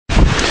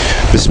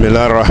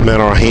Bismillah ar-Rahman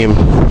ar-Rahim.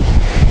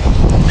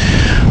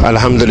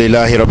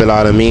 Alhamdulillahi Rabbil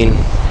Alameen.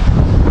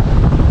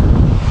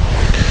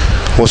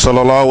 Wa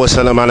sallallahu wa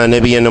sallam ala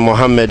nabiyyina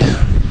Muhammad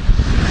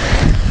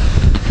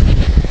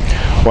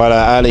wa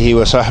ala alihi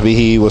wa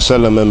sahbihi wa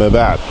sallam amma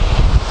ba'd.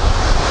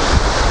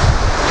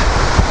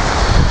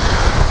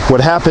 What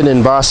happened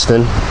in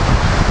Boston,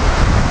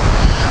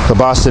 the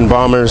Boston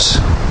bombers,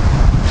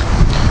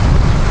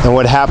 and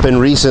what happened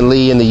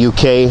recently in the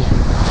UK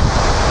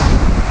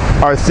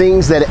are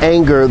things that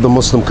anger the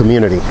Muslim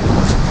community.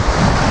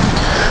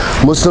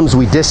 Muslims,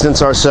 we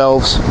distance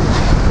ourselves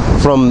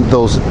from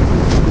those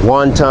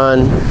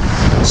wanton,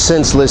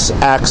 senseless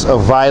acts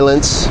of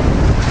violence.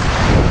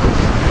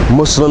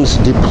 Muslims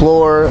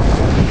deplore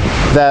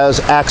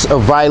those acts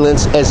of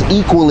violence as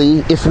equally,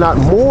 if not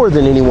more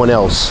than anyone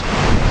else.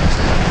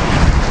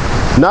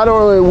 Not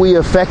only are we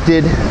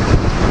affected,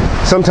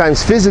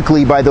 sometimes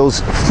physically, by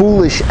those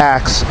foolish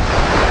acts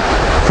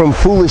from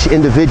foolish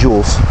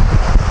individuals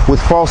with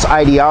false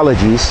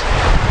ideologies,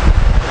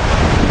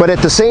 but at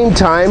the same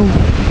time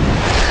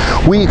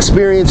we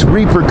experience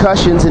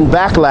repercussions and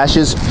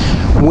backlashes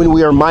when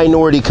we are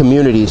minority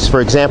communities, for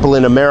example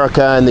in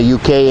America and the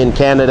UK and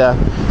Canada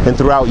and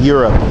throughout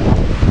Europe.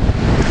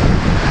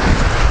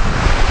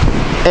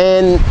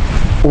 And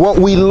what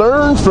we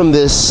learn from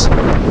this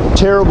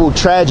terrible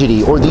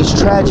tragedy, or these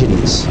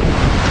tragedies,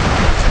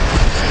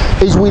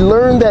 is we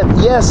learn that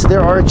yes,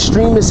 there are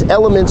extremist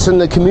elements in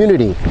the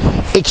community.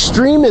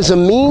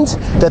 Extremism means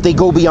that they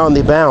go beyond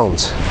the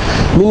bounds,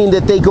 meaning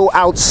that they go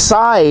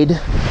outside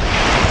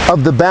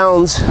of the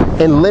bounds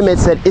and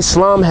limits that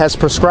Islam has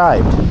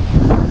prescribed.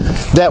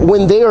 That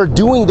when they are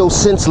doing those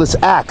senseless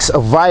acts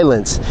of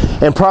violence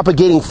and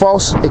propagating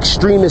false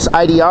extremist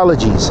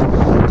ideologies,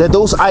 that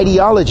those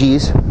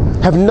ideologies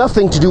have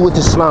nothing to do with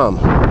Islam.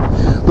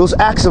 Those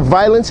acts of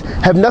violence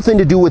have nothing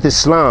to do with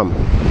Islam.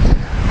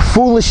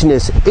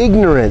 Foolishness,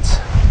 ignorance,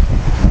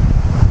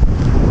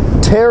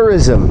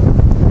 terrorism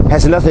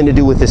has nothing to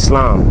do with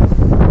Islam.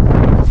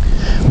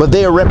 But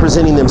they are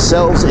representing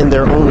themselves in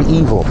their own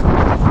evil.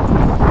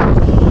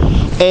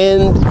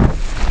 And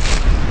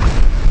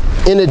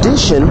in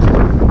addition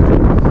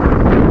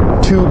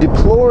to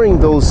deploring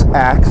those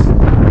acts,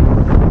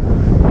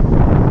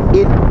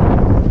 it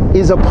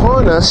is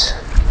upon us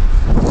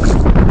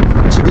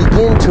to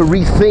begin to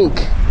rethink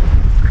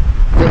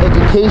the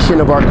education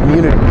of our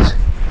communities.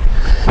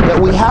 That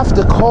we have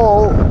to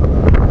call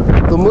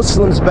the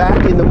Muslims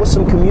back in the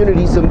Muslim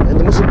communities and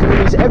the Muslim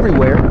communities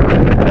everywhere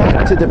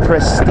back to the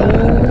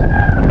pristine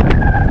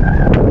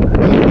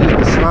beauty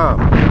of Islam,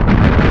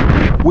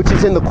 which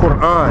is in the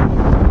Koran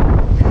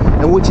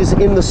and which is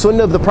in the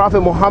Sunnah of the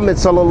Prophet Muhammad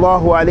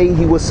sallallahu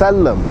alaihi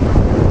wasallam.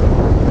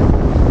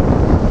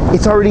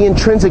 It's already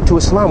intrinsic to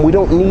Islam. We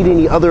don't need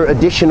any other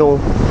additional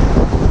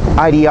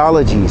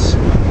ideologies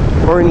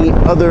or any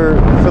other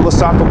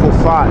philosophical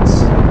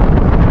thoughts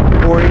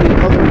or any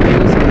other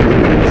ways and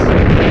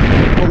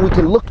means. But we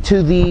can look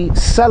to the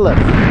Salaf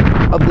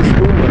of this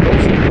ummah,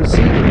 those who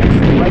preceded us,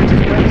 the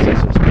righteous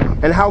predecessors,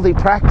 and how they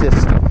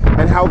practiced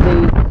and how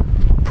they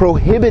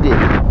prohibited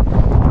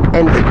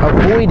and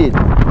avoided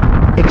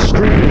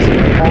extremism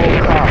at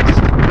all costs,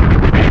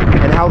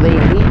 and how they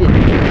hated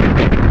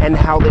and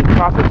how they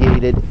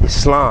propagated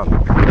Islam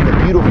and the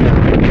beautiful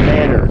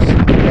manners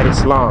that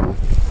Islam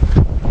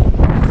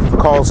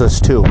calls us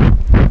to.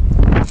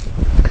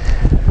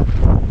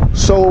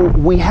 So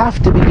we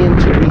have to begin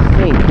to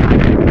rethink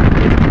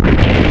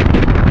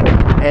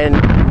and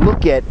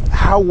look at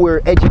how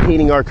we're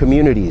educating our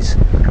communities.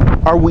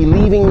 Are we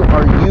leaving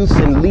our youth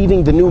and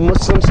leaving the new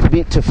Muslims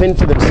to fend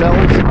for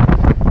themselves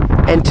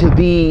and to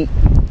be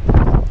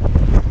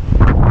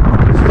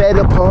fed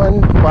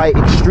upon by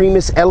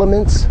extremist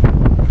elements?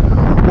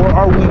 Or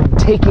are we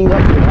taking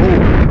up the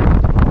role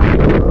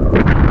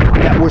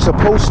that we're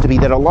supposed to be,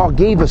 that Allah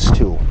gave us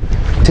to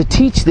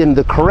teach them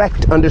the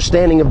correct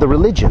understanding of the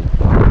religion?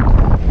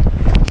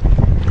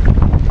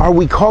 Are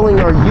we calling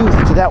our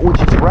youth to that which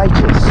is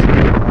righteous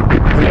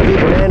and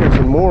good manners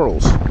and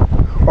morals?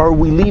 Or are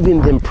we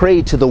leaving them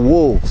prey to the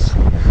wolves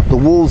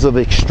of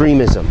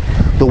extremism,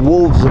 the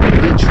wolves of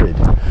hatred,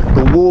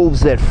 the wolves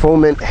that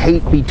foment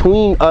hate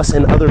between us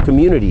and other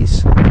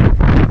communities?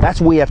 That's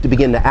what we have to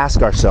begin to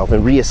ask ourselves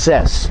and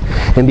reassess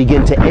and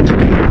begin to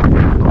educate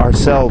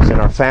ourselves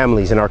and our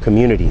families and our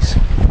communities.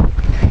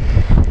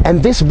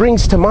 And this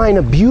brings to mind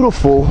a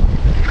beautiful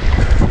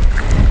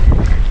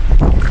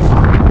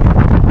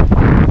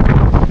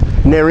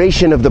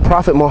narration of the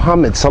Prophet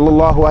Muhammad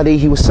sallallahu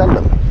alaihi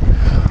wasallam.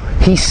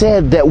 He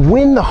said that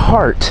when the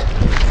heart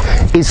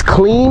is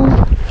clean,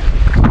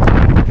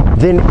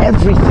 then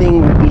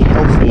everything will be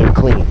healthy and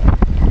clean.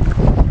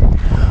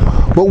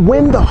 But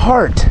when the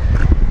heart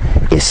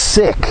is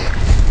sick,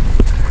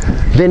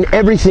 then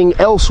everything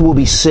else will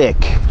be sick.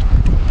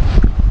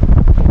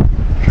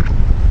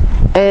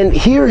 And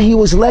here he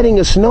was letting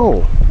us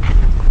know,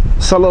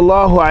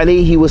 sallallahu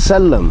alaihi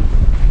wasallam,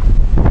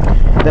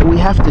 that we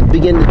have to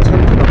begin to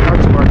tend to the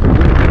hearts of our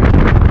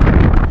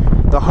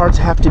community. The hearts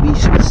have to be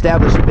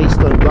established based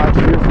on God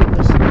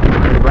fearfulness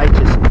and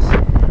righteousness,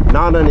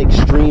 not on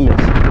extremism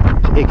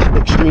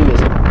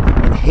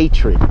and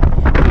hatred,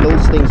 and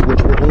those things which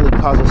will only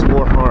cause us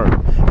more harm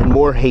and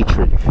more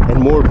hatred and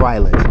more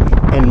violence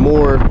and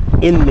more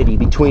enmity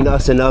between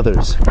us and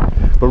others.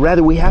 But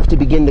rather we have to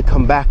begin to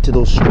come back to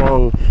those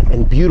strong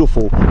and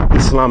beautiful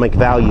Islamic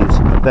values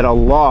that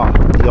Allah,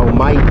 the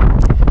Almighty,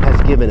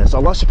 has given us.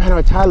 Allah subhanahu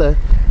wa ta'ala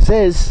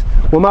says,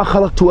 وَمَا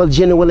خَلَقْتُ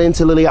الْجِنَّ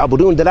وَالْإِنسَ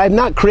لِيَعْبُدُونَ, that I have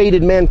not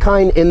created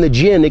mankind and the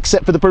jinn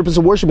except for the purpose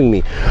of worshiping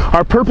me.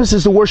 Our purpose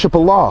is to worship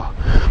Allah.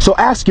 So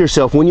ask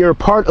yourself, when you're a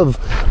part of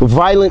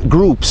violent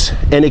groups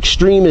and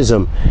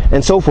extremism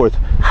and so forth,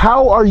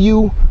 how are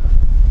you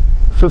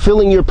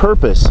fulfilling your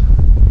purpose?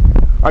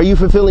 Are you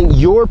fulfilling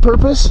your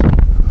purpose,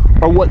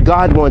 or what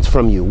God wants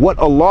from you? What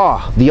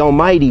Allah, the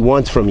Almighty,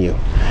 wants from you?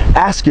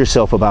 Ask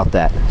yourself about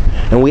that.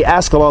 And we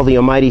ask Allah the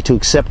Almighty to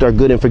accept our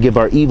good and forgive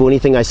our evil.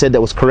 Anything I said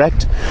that was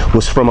correct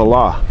was from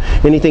Allah.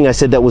 Anything I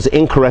said that was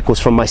incorrect was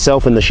from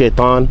myself and the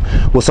shaitan.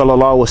 Wa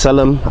sallallahu wa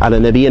sallam ala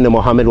nabiyyina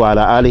Muhammad wa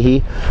ala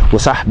alihi wa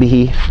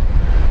sahbihi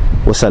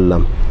wa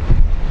sallam.